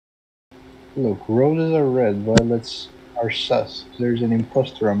Look, roses are red, violets are sus. There's an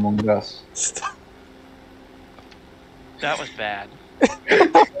imposter among us. Stop. That was bad.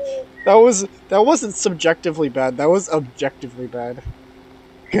 That wasn't subjectively bad. That was objectively bad.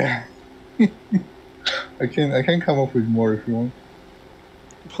 I can come up with more if you want.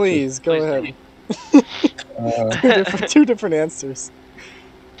 Please go Please ahead. Two different answers.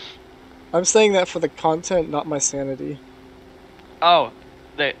 I'm saying that for the content, not my sanity. Oh,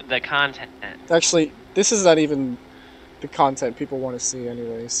 the content. Actually, this is not even the content people want to see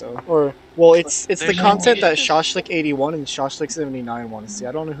anyway. So, or well, it's the There's content no- that Shashlik81 and Shashlik79 want to see.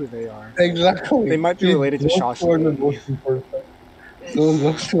 I don't know who they are. Exactly. They might be related to Those two are the Shashlik. most important.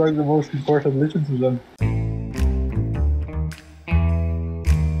 Those two are the most important. Listen to them.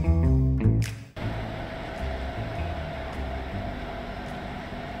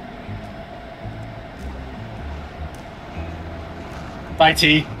 Bye,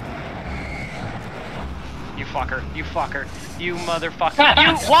 T. You fucker. You fucker. You motherfucker.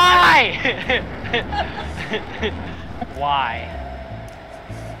 You why? Why?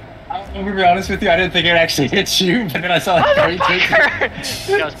 I'm gonna be honest with you, I didn't think it would actually hit you, but then I saw that Motherfucker!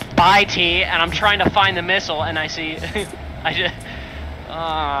 He goes, bye T, and I'm trying to find the missile, and I see, I just,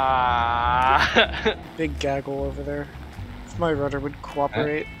 Big gaggle over there. If my rudder would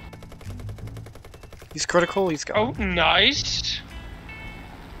cooperate. He's critical. He's got. Oh, nice.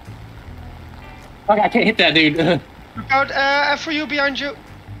 Okay, I can't hit that dude. Look out, for you, behind you.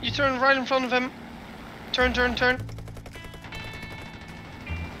 You turn right in front of him. Turn.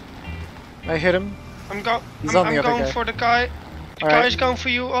 I hit him. I'm on the other going guy. for the guy. The Alright. guy's going for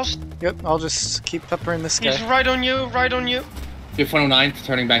you, Ost. Yep. I'll just keep peppering this guy. He's right on you, right on you. You're 109,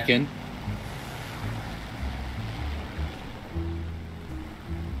 turning back in.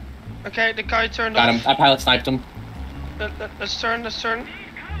 Okay, the guy turned Got off. him. I pilot sniped him. Let's turn.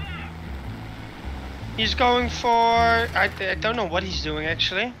 He's going for... I don't know what he's doing,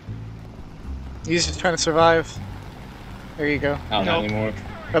 actually. He's just trying to survive. There you go. Oh, not anymore.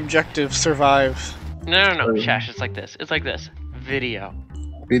 Objective, survive. No, Shash, it's like this. Video.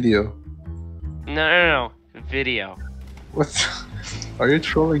 Video. No. Video. What? Are you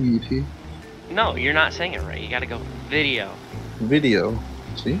trolling ET? No, you're not saying it right. You gotta go video. Video.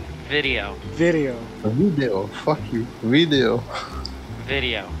 See? Video. Video. A video. Fuck you. Video.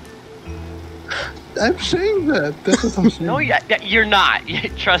 Video. I'm saying that. That's what I'm saying. No, you're not.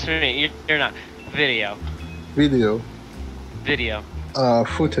 Trust me, you're not. Video. Video. Video.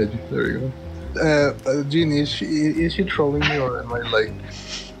 Footage. There you go. Jean, is she trolling me or am I like...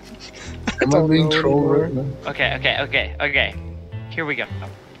 Am I being trolled right now? Okay. Here we go.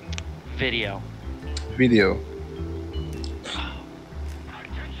 Video. Video.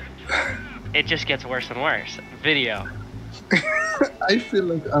 It just gets worse and worse. Video. I feel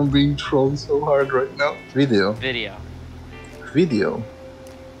like I'm being trolled so hard right now. Video. Video. Video.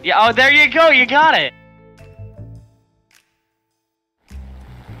 Yeah, oh, there you go, you got it!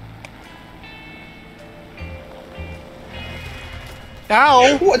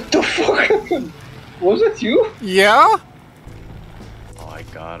 Ow! What the fuck? Was it you? Yeah? Oh, I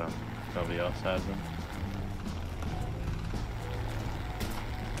got him. Nobody else has him.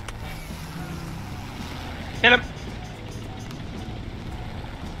 Hit him!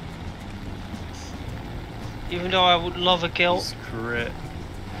 Even though I would love a kill. He's crit.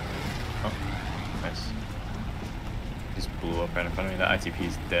 Oh, nice. Just blew up right in front of me. That ITP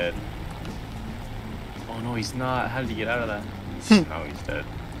is dead. Oh no, he's not. How did he get out of that? No, he's dead.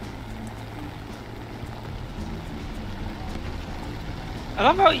 I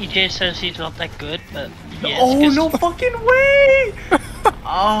love how EJ says he's not that good, but he is, Oh 'cause- no fucking way!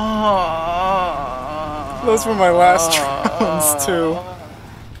 Oh. Those were my last rounds too.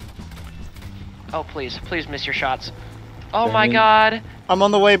 Oh, please miss your shots. Oh Damn my it. god! I'm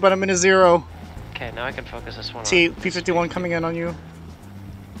on the way, but I'm in a 0. Okay, now I can focus this one T, on. P51 coming in on you.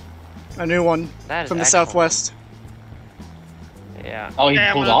 A new one That is from the excellent. southwest. Yeah. Oh, he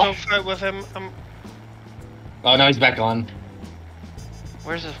pulled off? Go fight with him. Oh, now he's back on.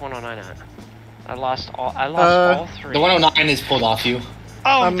 Where's this 109 at? I lost all three. The 109 is pulled off you.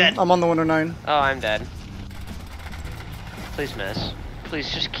 Oh, I'm on the 109. Oh, I'm dead. Please miss. Please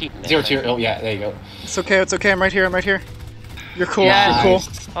just keep missing. 0-2. Oh, yeah, there you go. It's okay, I'm right here. You're cool, Yeah. you're cool.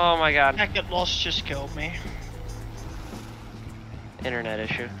 Oh my god. That get lost just killed me. Internet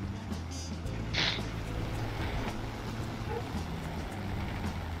issue.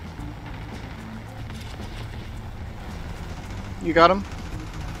 You got him?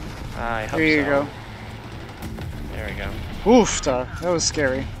 I hope Here you so. go. There we go. Oof, that was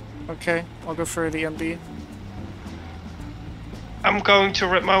scary. Okay, I'll go for the MB. I'm going to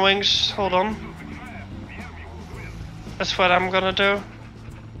rip my wings. Hold on. That's what I'm gonna do.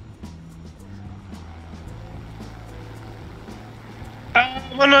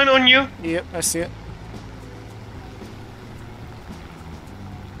 One on you. Yep, I see it.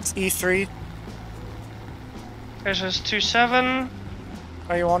 It's E3. There's his 2-7.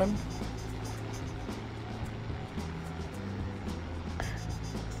 Are you on him?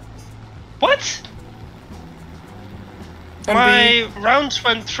 What? MB. My rounds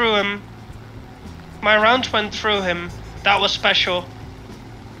went through him. My rounds went through him. That was special.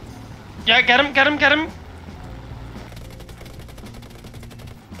 Yeah, get him, get him, get him.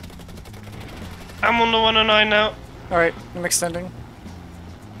 I'm on the 109 now. Alright, I'm extending.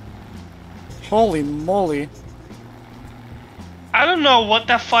 Holy moly. I don't know what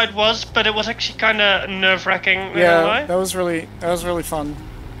that fight was, but it was actually kind of nerve-wracking. Yeah, that was really fun.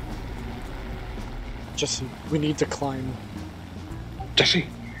 Jesse, we need to climb. Jesse,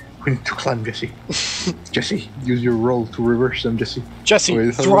 we need to climb, Jesse. Jesse, use your roll to reverse them, Jesse. Jesse,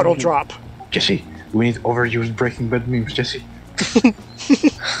 Wait, throttle drop. Jesse, we need overused Breaking Bad memes, Jesse.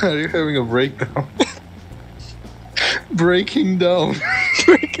 Are you having a breakdown? Breaking down.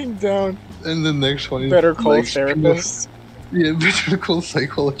 Breaking down. And the next one is Better call a like, therapist. Yeah, better call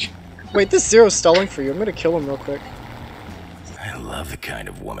psychology. Wait, this Zero's stalling for you. I'm gonna kill him real quick. I love the kind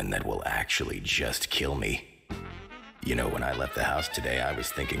of woman that will actually just kill me. You know, when I left the house today, I was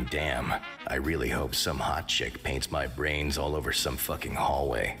thinking, damn, I really hope some hot chick paints my brains all over some fucking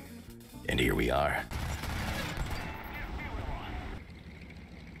hallway. And here we are.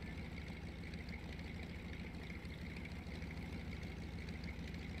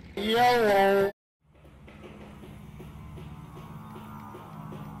 YOLO.